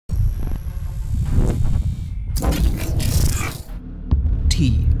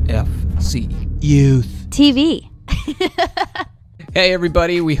C. Youth. TV. Hey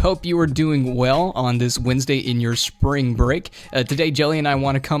everybody, we hope you are doing well on this Wednesday in your spring break. Today, Jelly and I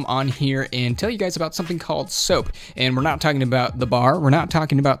want to come on here and tell you guys about something called soap. And we're not talking about the bar, we're not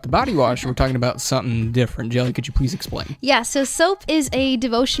talking about the body wash, we're talking about something different. Jelly, could you please explain? Yeah, so soap is a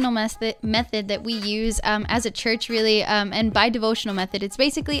devotional method that we use as a church, really. And by devotional method, it's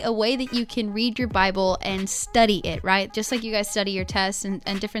basically a way that you can read your Bible and study it, right? Just like you guys study your tests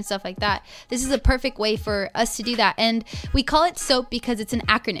and different stuff like that. This is a perfect way for us to do that. And we call it soap because it's an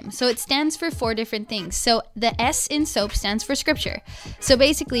acronym. So it stands for 4 different things. So the S in soap stands for scripture. So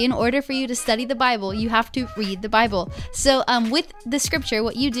basically, in order for you to study the Bible, you have to read the Bible. So with the scripture,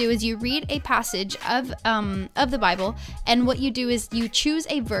 what you do is you read a passage of the Bible, and what you do is you choose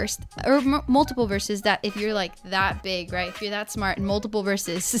a verse or multiple verses that, if you're like that big, right? If you're that smart, and multiple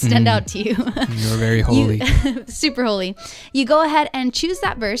verses stand out to you. You're very holy. Super holy. You go ahead and choose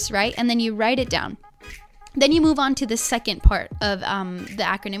that verse, right? And then you write it down. Then you move on to the second part of the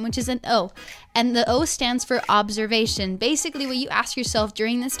acronym, which is an O. And the O stands for observation. Basically, what you ask yourself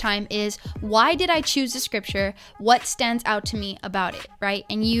during this time is, why did I choose the scripture? What stands out to me about it, right?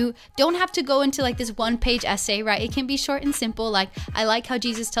 And you don't have to go into like this 1-page essay, right? It can be short and simple. Like, I like how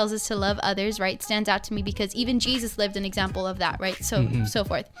Jesus tells us to love others, right? It stands out to me because even Jesus lived an example of that, right? So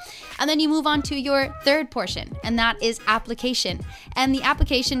forth. And then you move on to your third portion, and that is application. And the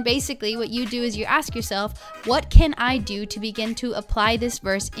application, basically, what you do is you ask yourself, what can I do to begin to apply this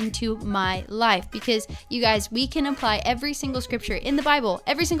verse into my life? Because you guys, we can apply every single scripture in the Bible,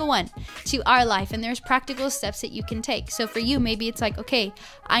 every single one, to our life, and there's practical steps that you can take. So for you, maybe it's like, okay,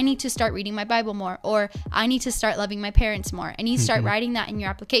 I need to start reading my Bible more, or I need to start loving my parents more, and you start writing that in your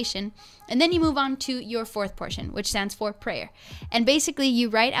application. And then you move on to your fourth portion, which stands for prayer. And basically, you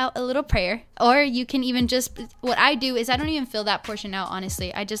write out a little prayer, or you can even just, what I do is I don't even fill that portion out,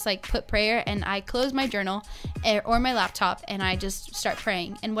 honestly. I just like put prayer, and I close my journal or my laptop, and I just start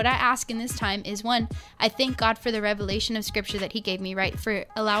praying. And what I ask in this time is, one, I thank God for the revelation of scripture that he gave me, right? For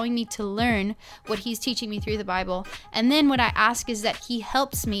allowing me to learn what he's teaching me through the Bible. And then what I ask is that he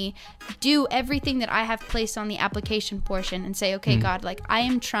helps me do everything that I have placed on the application portion and say, okay, God, like, I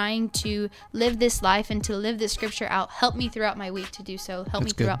am trying to live this life and to live this scripture out. Help me throughout my week to do so. Help me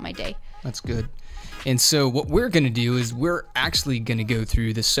throughout my day. That's good. And so what we're going to do is we're actually going to go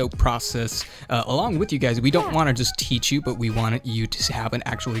through the soap process along with you guys. We don't want to just teach you, but we want you to have an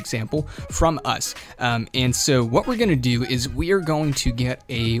actual example from us. And so what we're going to do is we are going to get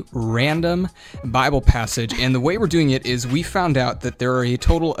a random Bible passage. And the way we're doing it is we found out that there are a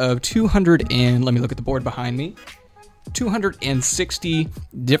total of 200 and, let me look at the board behind me, 260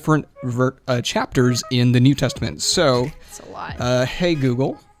 different chapters in the New Testament. So, that's a lot. Hey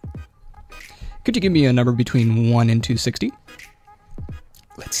Google, could you give me a number between 1 and 260?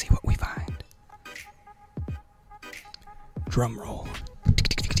 Let's see what we find. Drum roll.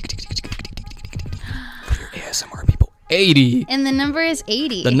 For your ASMR people. 80. And the number is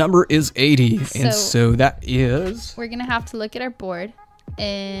 80. The number is 80. And so that is... We're going to have to look at our board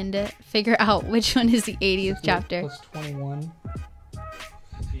and figure out which one is the 80th chapter. Plus 21.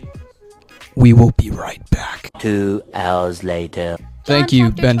 We will be right back. 2 hours later. Thank you,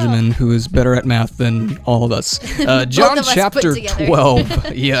 Benjamin, who is better at math than all of us. John of us chapter put together.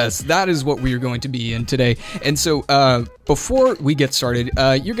 12. Yes, that is what we are going to be in today. And so before we get started,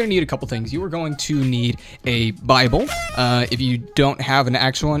 you're going to need a couple things. You are going to need a Bible. If you don't have an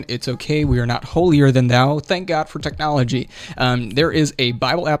actual one, it's okay. We are not holier than thou. Thank God for technology. There is a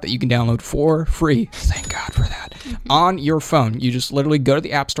Bible app that you can download for free. Thank God for that. On your phone, you just literally go to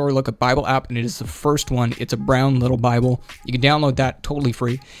the App Store, look at Bible app, and it is the first one. It's a brown little Bible. You can download that totally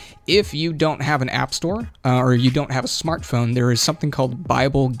free. If you don't have an app store or you don't have a smartphone, there is something called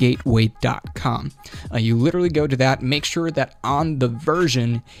BibleGateway.com. You literally go to that. Make sure that on the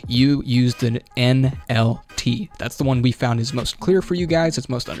version you use the NLT. That's the one we found is most clear for you guys. It's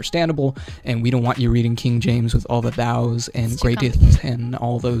most understandable, and we don't want you reading King James with all the thous and greateth and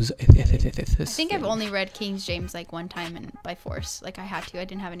all those. I think I've only read King James like one time and by force. Like I had to. I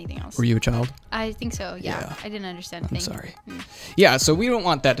didn't have anything else. Were you a child? I think so. Yeah. I didn't understand. I'm sorry. Yeah, so we don't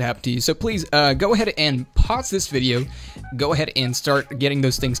want that to happen to you. So please go ahead and pause this video. Go ahead and start getting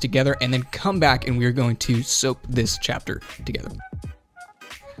those things together, and then come back and we're going to soap this chapter together.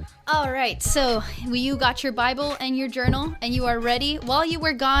 All right, so you got your Bible and your journal, and you are ready. While you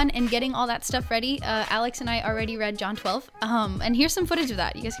were gone and getting all that stuff ready, Alex and I already read John 12. And here's some footage of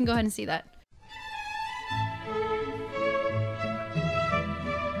that. You guys can go ahead and see that.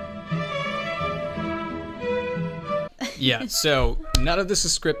 Yeah, so none of this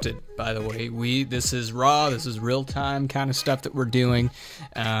is scripted, by the way. This is raw, this is real-time kind of stuff that we're doing.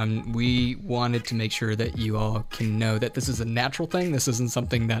 We wanted to make sure that you all can know that this is a natural thing. This isn't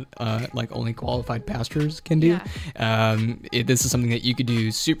something that like only qualified pastors can do. Yeah. This is something that you could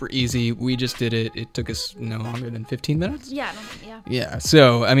do super easy. We just did it. It took us no longer than 15 minutes. Yeah. Yeah,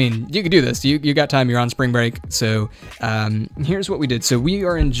 so, I mean, you could do this. You got time. You're on spring break. So here's what we did. So we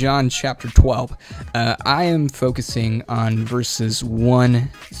are in John chapter 12. I am focusing on verses 1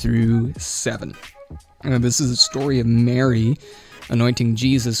 through 7. This is a story of Mary anointing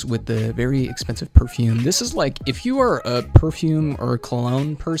Jesus with the very expensive perfume. This is like, if you are a perfume or a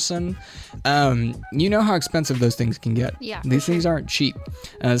cologne person, you know how expensive those things can get. Yeah, These things aren't cheap.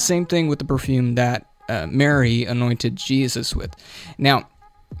 Same thing with the perfume that Mary anointed Jesus with. Now,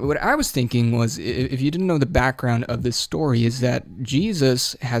 what I was thinking was, if you didn't know the background of this story, is that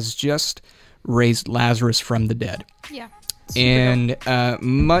Jesus has just raised Lazarus from the dead. Yeah. And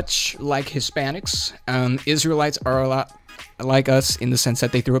much like Hispanics, Israelites are a lot like us in the sense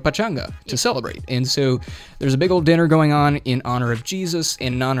that they threw a pachanga to celebrate. And so there's a big old dinner going on in honor of Jesus,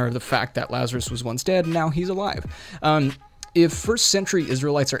 in honor of the fact that Lazarus was once dead and now he's alive. If first century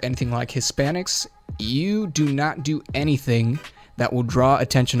Israelites are anything like Hispanics, you do not do anything that will draw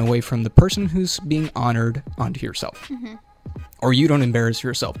attention away from the person who's being honored onto yourself. Mm-hmm. Or you don't embarrass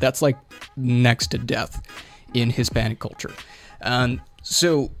yourself. That's like next to death in Hispanic culture.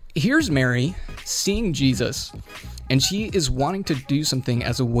 So here's Mary seeing Jesus, and she is wanting to do something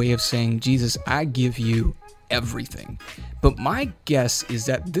as a way of saying, Jesus, I give you everything. But my guess is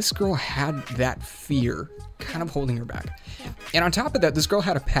that this girl had that fear kind of holding her back. And on top of that, this girl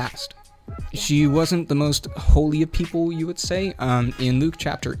had a past. She wasn't the most holy of people, you would say. In Luke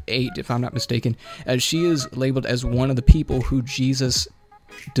chapter 8, if I'm not mistaken, she is labeled as one of the people who Jesus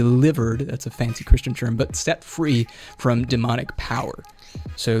delivered, that's a fancy Christian term, but set free from demonic power.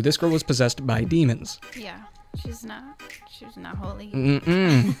 So this girl was possessed by demons. Yeah, she's not holy.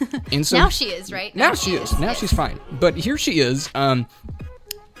 And so now she is, right? Now she is. Now she's fine. But here she is.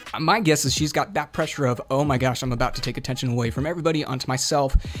 My guess is she's got that pressure of, oh my gosh, I'm about to take attention away from everybody onto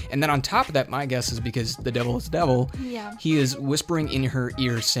myself. And then on top of that, my guess is because the devil is devil, he is whispering in her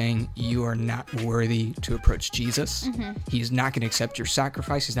ear saying, you are not worthy to approach Jesus. Mm-hmm. He's not going to accept your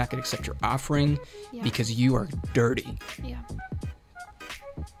sacrifice. He's not going to accept your offering because you are dirty. Yeah.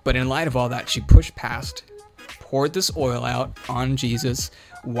 But in light of all that, she pushed past, poured this oil out on Jesus,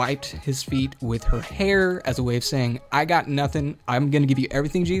 wiped his feet with her hair as a way of saying, I got nothing. I'm going to give you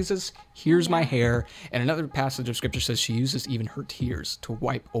everything, Jesus. Here's my hair. And another passage of scripture says she uses even her tears to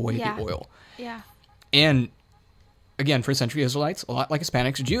wipe away the oil. Yeah. And again, first century Israelites, a lot like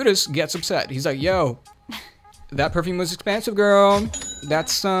Hispanics, Judas gets upset. He's like, yo, that perfume was expensive, girl.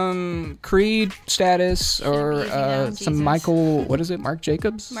 That's some Creed status or some Michael, what is it? Marc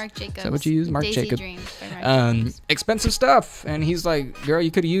Jacobs? Marc Jacobs. Is that what you use? Marc Daisy Jacobs. Dreams by Marc Jacobs. Expensive stuff. And he's like, girl, you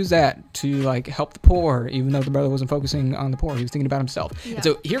could have used that to like help the poor, even though the brother wasn't focusing on the poor. He was thinking about himself. Yeah. And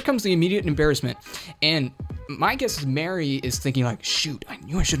so here comes the immediate embarrassment. And my guess is Mary is thinking like, shoot, I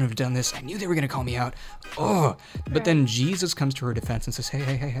knew I shouldn't have done this. I knew they were going to call me out. Oh, but then Jesus comes to her defense and says,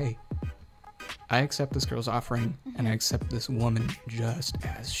 hey. I accept this girl's offering, and I accept this woman just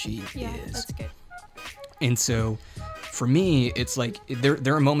as she is. Yeah, that's good. And so, for me, it's like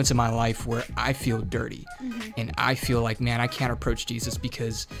there are moments in my life where I feel dirty, and I feel like, man, I can't approach Jesus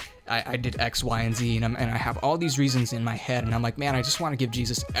because I did X, Y, and Z, and I have all these reasons in my head, and I'm like, man, I just want to give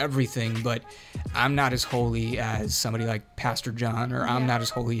Jesus everything, but I'm not as holy as somebody like Pastor John, or I'm not as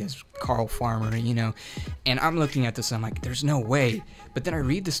holy as Carl Farmer, you know, and I'm looking at this, and I'm like, there's no way. But then I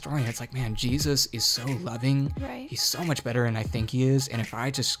read the story, and it's like, man, Jesus is so loving. Right. He's so much better than I think he is. And if I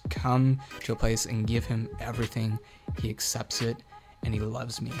just come to a place and give him everything, he accepts it, and he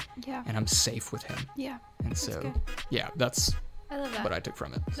loves me. Yeah. And I'm safe with him. Yeah. And so, that's I love that. what I took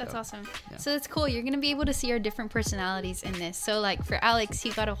from it. That's awesome. Yeah. So it's cool. You're going to be able to see our different personalities in this. So like for Alex, he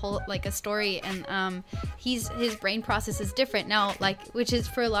got a whole, like a story, and his brain process is different now, like, which is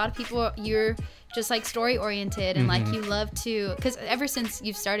for a lot of people, you're just like story oriented, and like you love to, because ever since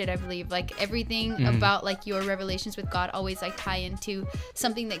you've started, I believe, like everything about like your revelations with God always like tie into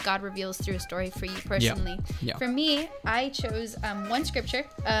something that God reveals through a story for you personally. Yeah. For me, I chose one scripture,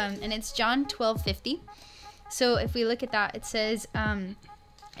 and it's John 12:50. So if we look at that, it says, and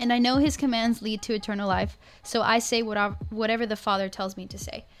I know his commands lead to eternal life, so I say whatever the Father tells me to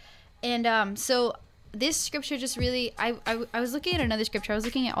say. And so this scripture just really, I was looking at another scripture. I was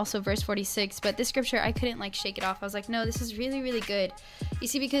looking at also verse 46, but this scripture, I couldn't like shake it off. I was like, no, this is really, really good. You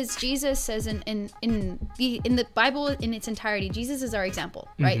see, because Jesus says in the Bible in its entirety, Jesus is our example,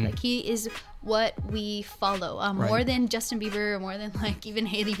 right? Like he is what we follow, Right. more than Justin Bieber, or more than like even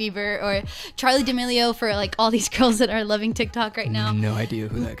Hailey Bieber or Charlie D'Amelio, for like all these girls that are loving TikTok right now. No idea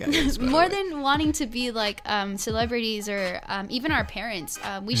who that guy is. by the More way. than wanting to be like celebrities or even our parents,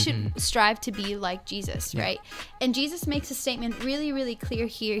 we should strive to be like Jesus, right? And Jesus makes a statement really, really clear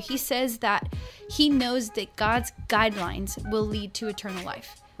here. He says that he knows that God's guidelines will lead to eternal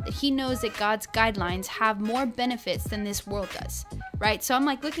life. That he knows that God's guidelines have more benefits than this world does, right? So I'm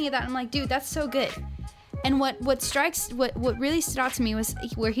like looking at that, and I'm like, dude, that's so good. And what really stood out to me was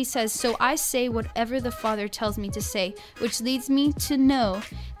where he says, so I say whatever the Father tells me to say, which leads me to know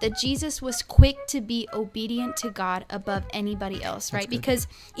that Jesus was quick to be obedient to God above anybody else, right? Because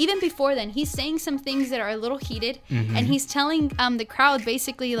even before then, he's saying some things that are a little heated, and he's telling the crowd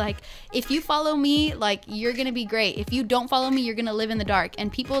basically like, if you follow me, like you're gonna be great. If you don't follow me, you're gonna live in the dark.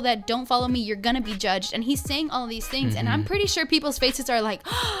 And people that don't follow me, you're gonna be judged. And he's saying all of these things, and I'm pretty sure people's faces are like,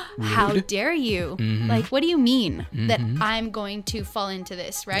 how dare you? Like, what do you mean that I'm going to fall into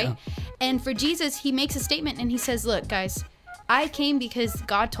this, right? Yeah. And for Jesus, he makes a statement and he says, look, guys, I came because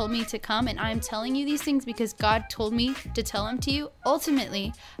God told me to come, and I'm telling you these things because God told me to tell them to you.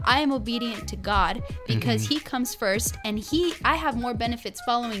 Ultimately, I am obedient to God because he comes first, and I have more benefits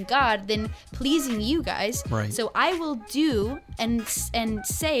following God than pleasing you guys. Right. So I will do and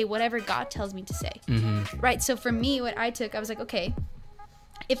say whatever God tells me to say. Right? So for me, what I was like, okay,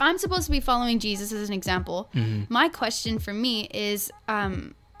 if I'm supposed to be following Jesus as an example, my question for me is,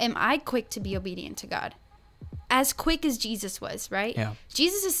 am I quick to be obedient to God? As quick as Jesus was, right? Yeah.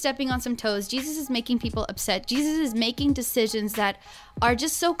 Jesus is stepping on some toes. Jesus is making people upset. Jesus is making decisions that are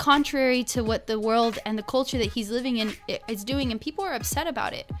just so contrary to what the world and the culture that he's living in is doing, and people are upset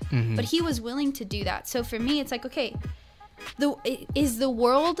about it. But he was willing to do that. So for me, it's like, okay, is the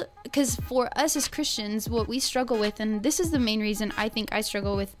world, because for us as Christians, what we struggle with, and this is the main reason I think I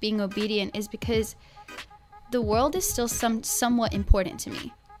struggle with being obedient, is because the world is still somewhat important to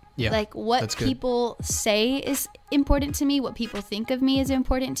me. Yeah, like what people say is important to me, what people think of me is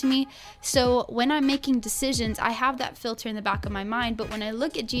important to me. So when I'm making decisions, I have that filter in the back of my mind. But when I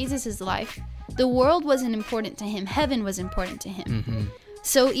look at Jesus's life, the world wasn't important to him. Heaven was important to him.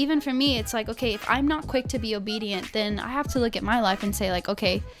 So even for me, it's like, okay, if I'm not quick to be obedient, then I have to look at my life and say like,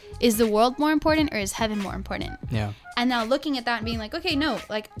 okay, is the world more important or is heaven more important? Yeah. And now looking at that and being like, okay, no,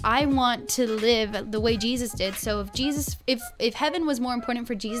 like I want to live the way Jesus did. So if heaven was more important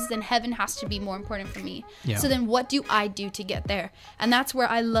for Jesus, then heaven has to be more important for me. Yeah. So then what do I do to get there? And that's where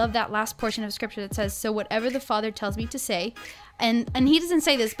I love that last portion of scripture that says, so whatever the Father tells me to say, and he doesn't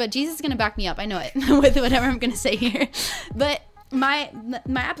say this, but Jesus is going to back me up. I know it with whatever I'm going to say here. But my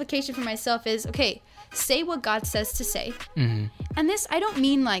application for myself is, okay, say what God says to say. And this, I don't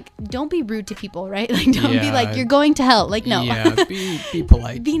mean like, don't be rude to people, right? Like, don't be like, you're going to hell. Like, no. Yeah, be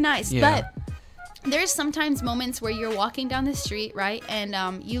polite. Be nice. Yeah. But there's sometimes moments where you're walking down the street, right?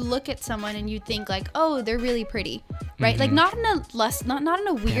 And you look at someone and you think like, oh, they're really pretty, right? Like not in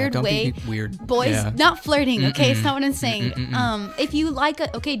a weird way. Be weird. Boys, not flirting, okay? It's not what I'm saying. If you like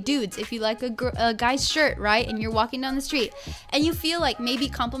dudes, if you like a guy's shirt, right? And you're walking down the street and you feel like maybe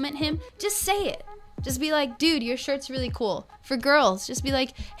compliment him, just say it. Just be like, dude, your shirt's really cool. For girls, just be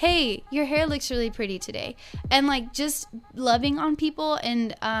like, hey, your hair looks really pretty today. And like just loving on people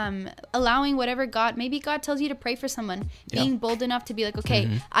and allowing whatever maybe God tells you to pray for someone. Being bold enough to be like, okay,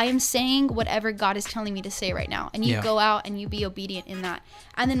 I am saying whatever God is telling me to say right now. And you go out and you be obedient in that.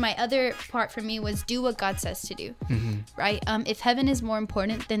 And then my other part for me was do what God says to do, right? If heaven is more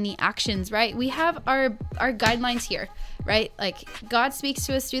important than the actions, right? We have our guidelines here, right? Like God speaks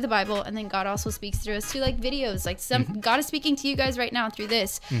to us through the Bible, and then God also speaks through us through like videos. Like God is speaking to you guys right now through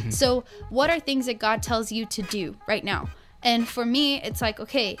this. So what are things that God tells you to do right now? And for me, it's like,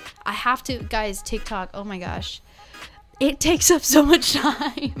 okay, I have to, guys, TikTok, oh my gosh. It takes up so much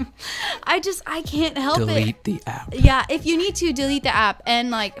time. I can't help it. Delete the app. Yeah, if you need to, delete the app. And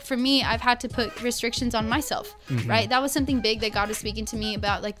like for me, I've had to put restrictions on myself, right? That was something big that God was speaking to me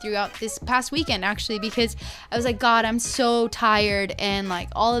about like throughout this past weekend actually, because I was like, God, I'm so tired and like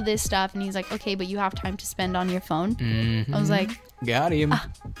all of this stuff. And he's like, okay, but you have time to spend on your phone. I was like, got him.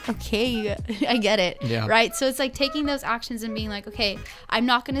 Okay, I get it. Yeah. Right? So it's like taking those actions and being like, okay, I'm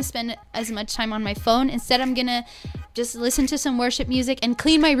not going to spend as much time on my phone. Instead, I'm going to just listen to some worship music and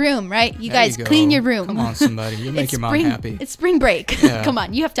clean my room, right? You guys, clean your room. Come on, somebody. You'll make your mom happy. It's spring break. Yeah. Come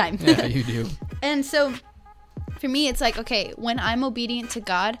on, you have time. Yeah, you do. And so for me, it's like, okay, when I'm obedient to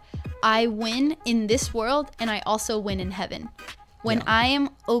God, I win in this world and I also win in heaven. When I am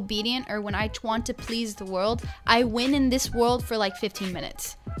obedient or when I want to please the world, I win in this world for like 15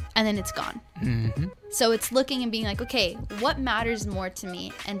 minutes. and then it's gone. So it's looking and being like, okay, what matters more to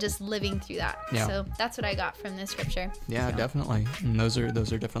me, and just living through that. Yeah. So that's what I got from this scripture. Yeah, So. definitely. And those are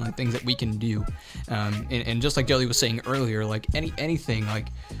definitely things that we can do. And just like Jelly was saying earlier, like anything, like,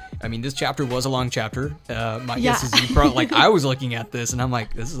 I mean, this chapter was a long chapter. My guess is you probably, like, I was looking at this and I'm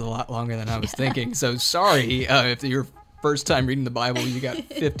like, this is a lot longer than I was thinking. So sorry if you're first time reading the Bible, you got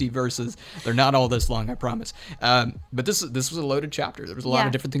 50 verses. They're not all this long, I promise. But this was a loaded chapter. There was a lot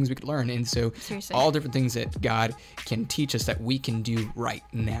of different things we could learn. And so all different things that God can teach us that we can do right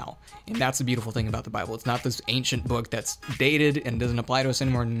now. And that's the beautiful thing about the Bible. It's not this ancient book that's dated and doesn't apply to us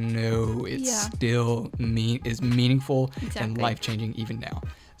anymore. No, it still is meaningful and life-changing even now.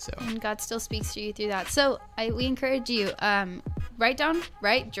 So. And God still speaks to you through that. So we encourage you, write down,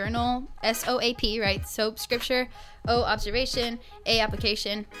 journal, SOAP, right? SOAP, scripture, O, observation, A,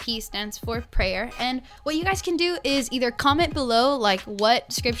 application, P stands for prayer. And what you guys can do is either comment below, like,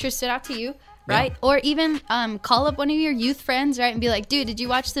 what scripture stood out to you, right? Or even call up one of your youth friends, right? And be like, dude, did you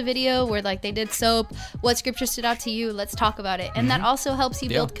watch the video where, like, they did SOAP? What scripture stood out to you? Let's talk about it. And that also helps you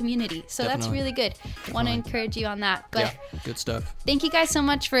build community. So that's really good. Want to encourage you on that. But good stuff. Thank you guys so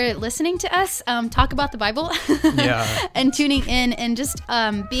much for listening to us talk about the Bible. And tuning in and just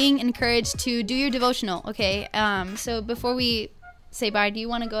being encouraged to do your devotional, okay? So before we say bye, do you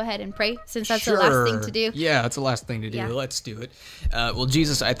want to go ahead and pray, since that's the last thing to do? Yeah, it's the last thing to do. Let's do it. Well,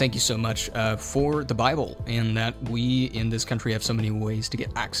 Jesus, I thank you so much for the Bible, and that we in this country have so many ways to get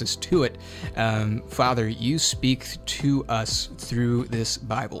access to it. Father, you speak to us through this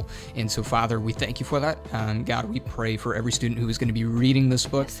Bible, and so, Father, we thank you for that. God, we pray for every student who is going to be reading this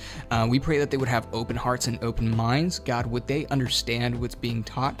book. We pray that they would have open hearts and open minds. God, would they understand what's being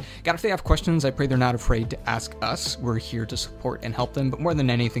taught? God, if they have questions, I pray they're not afraid to ask us. We're here to support and help them. But more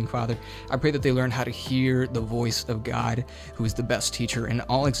than anything, Father, I pray that they learn how to hear the voice of God, who is the best teacher in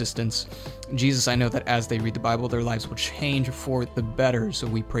all existence. Jesus, I know that as they read the Bible, their lives will change for the better. So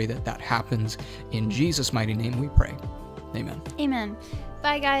we pray that that happens. In Jesus' mighty name we pray. Amen. Amen.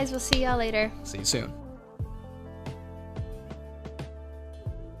 Bye, guys. We'll see y'all later. See you soon.